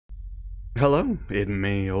Hello, it's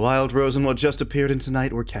me, WildRozen. What just appeared, and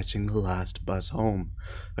tonight we're catching the last bus home.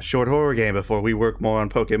 A short horror game before we work more on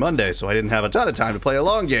Poke Monday, so I didn't have a ton of time to play a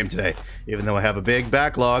long game today, even though I have a big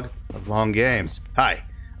backlog of long games. Hi,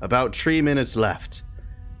 about 3 minutes left.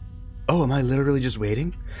 Oh, am I literally just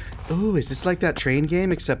waiting? Oh, is this like that train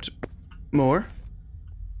game, except more?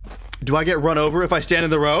 Do I get run over if I stand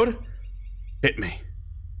in the road? Hit me.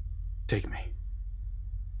 Take me.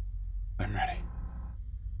 I'm ready.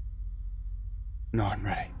 No, I'm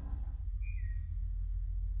ready.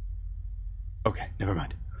 Okay, never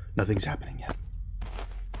mind. Nothing's happening yet.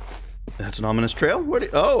 That's an ominous trail?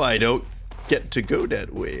 Oh, I don't get to go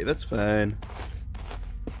that way. That's fine.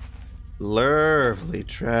 Lovely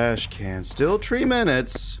trash can. Still 3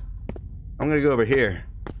 minutes. I'm gonna go over here.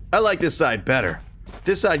 I like this side better.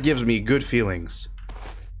 This side gives me good feelings.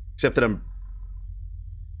 Except that I'm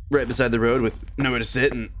right beside the road with nowhere to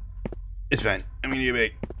sit, and it's fine. I'm gonna go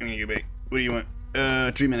back. What do you want?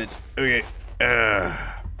 3 minutes. Okay.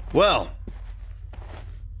 Well.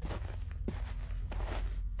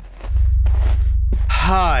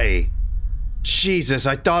 Hi. Jesus,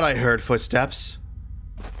 I thought I heard footsteps.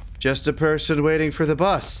 Just a person waiting for the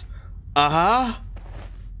bus. Uh-huh.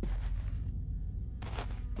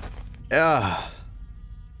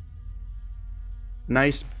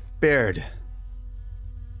 Nice beard.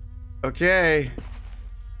 Okay.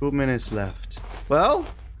 2 minutes left. Well,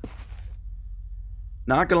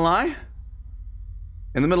 not gonna lie.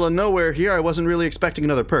 In the middle of nowhere here, I wasn't really expecting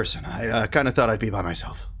another person. I kind of thought I'd be by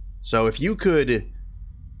myself. So if you could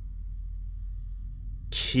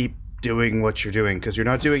keep doing what you're doing, because you're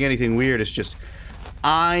not doing anything weird, it's just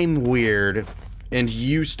I'm weird and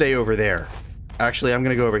you stay over there. Actually, I'm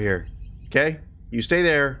gonna go over here. Okay? You stay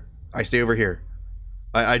there, I stay over here.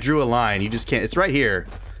 I drew a line, you just can't, it's right here.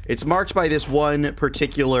 It's marked by this one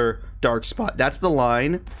particular dark spot. That's the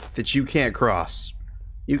line that you can't cross.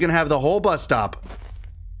 You can have the whole bus stop.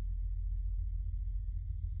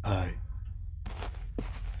 Hi.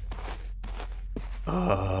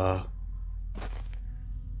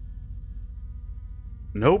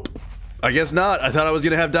 Nope. I guess not. I thought I was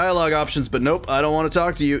gonna have dialogue options, but nope, I don't want to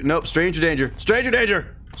talk to you. Nope, stranger danger. Stranger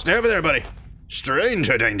danger! Stay over there, buddy.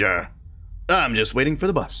 Stranger danger. I'm just waiting for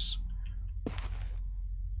the bus.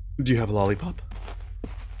 Do you have a lollipop?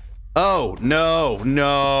 Oh,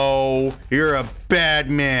 no. You're a bad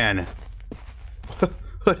man.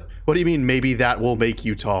 What do you mean, maybe that will make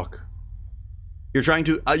you talk? You're trying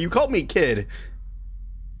to... you called me kid.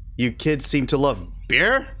 You kids seem to love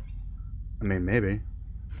beer? I mean, maybe.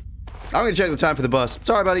 I'm gonna check the time for the bus.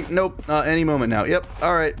 Sorry, buddy. Nope. Any moment now. Yep.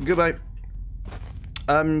 Alright. Goodbye.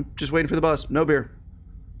 I'm just waiting for the bus. No beer.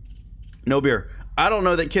 No beer. I don't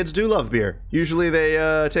know that kids do love beer. Usually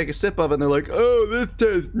they take a sip of it and they're like, oh, this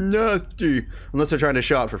tastes nasty. Unless they're trying to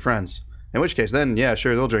show out for friends. In which case, then, yeah,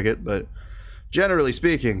 sure, they'll drink it. But generally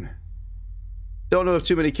speaking, don't know if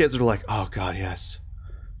too many kids are like, oh, God, yes.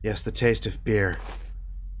 Yes, the taste of beer.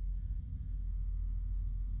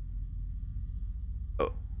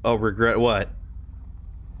 Oh, regret what?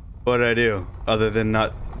 What did I do? Other than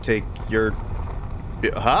not take your...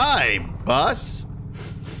 Hi, bus.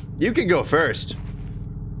 You can go first.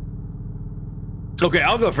 Okay,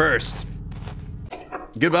 I'll go first.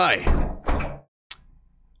 Goodbye.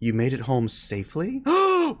 You made it home safely?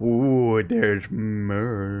 Ooh, there's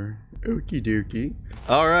more. Okie dokie.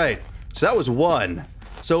 Alright, so that was one.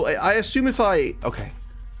 So I assume if I... Okay.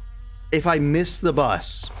 If I miss the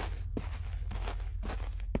bus,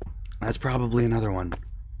 that's probably another one.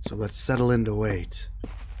 So let's settle in to wait.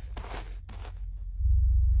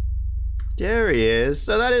 There he is.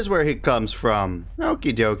 So that is where he comes from.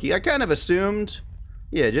 Okie dokie. I kind of assumed.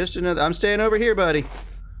 Yeah, just another... I'm staying over here, buddy.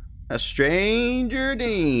 A stranger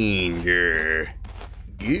danger.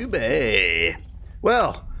 Goodbye.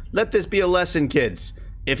 Well, let this be a lesson, kids.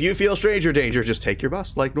 If you feel stranger danger, just take your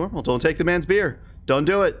bus like normal. Don't take the man's beer. Don't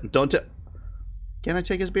do it. Don't Can I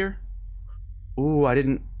take his beer? Ooh, I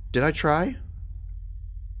didn't... Did I try?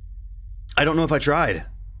 I don't know if I tried.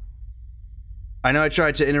 I know I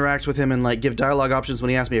tried to interact with him and like give dialogue options when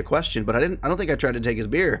he asked me a question, but I don't think I tried to take his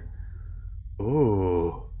beer.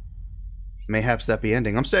 Ooh. Mayhaps that be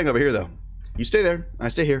ending. I'm staying over here though. You stay there, I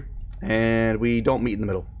stay here, and we don't meet in the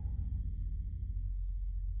middle.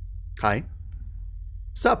 Hi.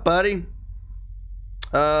 Sup, buddy?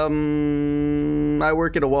 I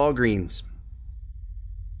work at a Walgreens.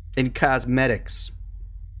 In cosmetics.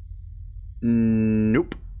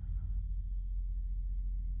 Nope.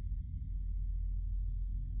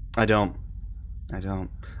 I don't.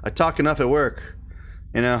 I talk enough at work.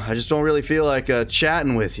 You know, I just don't really feel like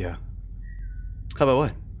chatting with you. How about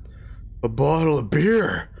what? A bottle of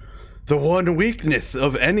beer. The one weakness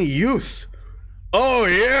of any youth. Oh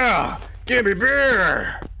yeah! Give me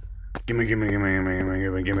beer!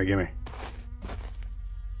 Gimme.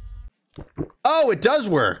 Oh, it does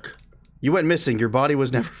work! You went missing. Your body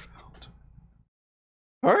was never found.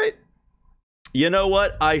 Alright. You know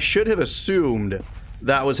what? I should have assumed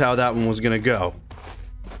that was how that one was gonna go.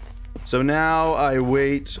 So now I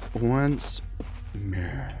wait once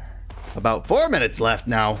more. About 4 minutes left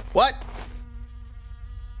now. What?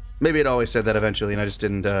 Maybe it always said that eventually, and I just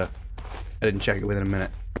didn't, I didn't check it within a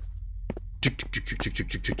minute.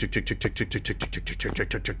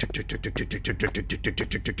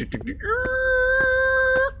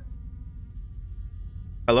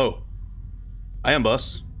 Hello. I am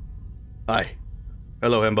Bus. Hi.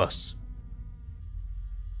 Hello, I am Bus.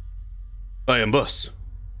 I am Bus.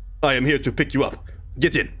 I am here to pick you up.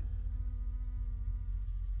 Get in.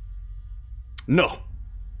 No.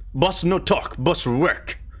 Bus no talk. Bus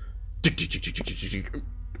work.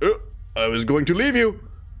 I was going to leave you.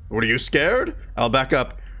 Were you scared? I'll back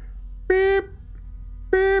up. Beep.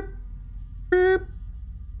 Beep. Beep.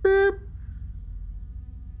 Beep.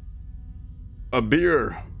 A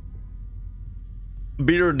beer.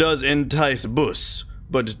 Beer does entice Bus,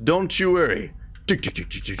 but don't you worry. Beep.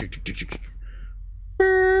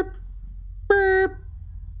 Beep.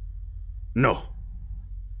 No.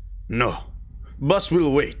 No. Bus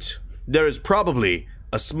will wait. There is probably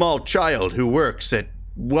a small child who works at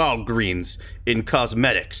WildRozen in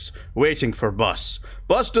cosmetics, waiting for Bus.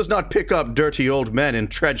 Bus does not pick up dirty old men in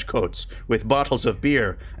trench coats with bottles of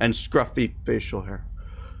beer and scruffy facial hair.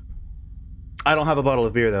 I don't have a bottle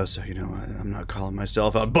of beer though, so you know, I'm not calling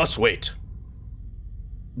myself out. Bus, wait.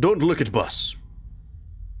 Don't look at Bus.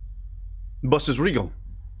 Bus is regal.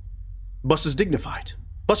 Bus is dignified.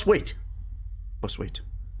 Bus, wait. Bus, wait.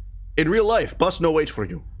 In real life, Bus no wait for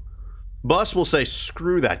you. Bus will say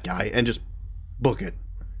screw that guy and just book it.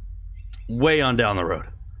 Way on down the road.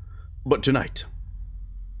 But tonight,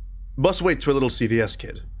 Bus waits for little CVS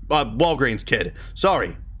kid. WildRozen kid.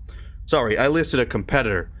 Sorry. Sorry, I listed a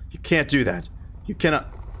competitor. You can't do that. You cannot...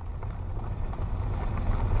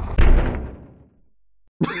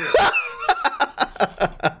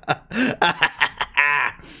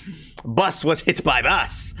 Bus was hit by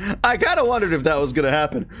Bus. I kind of wondered if that was going to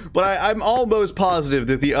happen, but I'm almost positive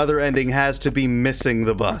that the other ending has to be missing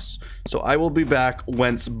the bus. So I will be back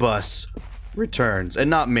once Bus returns, and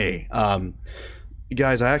not me.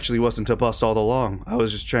 Guys, I actually wasn't a bus all along. I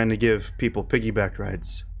was just trying to give people piggyback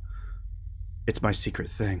rides. It's my secret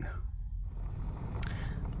thing.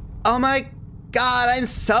 Oh my god, I'm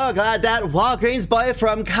so glad that WildRozen's boy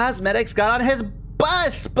from cosmetics got on his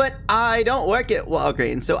bus, but I don't work at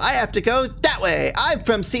WildRozen, so I have to go that way. I'm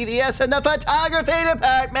from CVS in the photography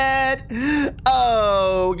department.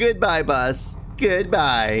 Oh, goodbye, Bus.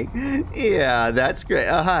 Goodbye. Yeah, that's great.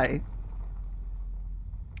 Oh, hi.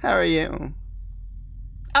 How are you?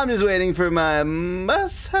 I'm just waiting for my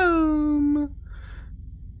bus home.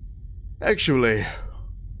 Actually,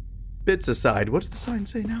 bits aside, what does the sign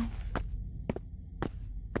say now?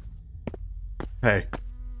 Hey.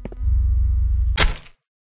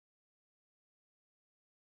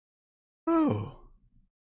 Oh.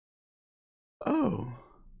 Oh.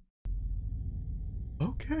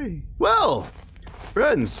 Okay. Well,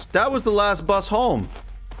 friends, that was the last bus home.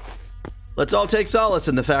 Let's all take solace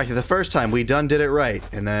in the fact that the first time we done did it right,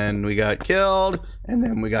 and then we got killed, and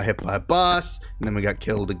then we got hit by a bus, and then we got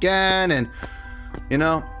killed again, and, you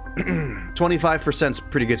know, 25%'s a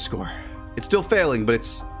pretty good score. It's still failing, but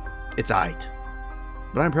it's aight.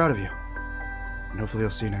 But I'm proud of you. And hopefully I'll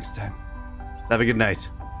see you next time. Have a good night.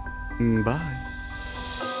 Bye.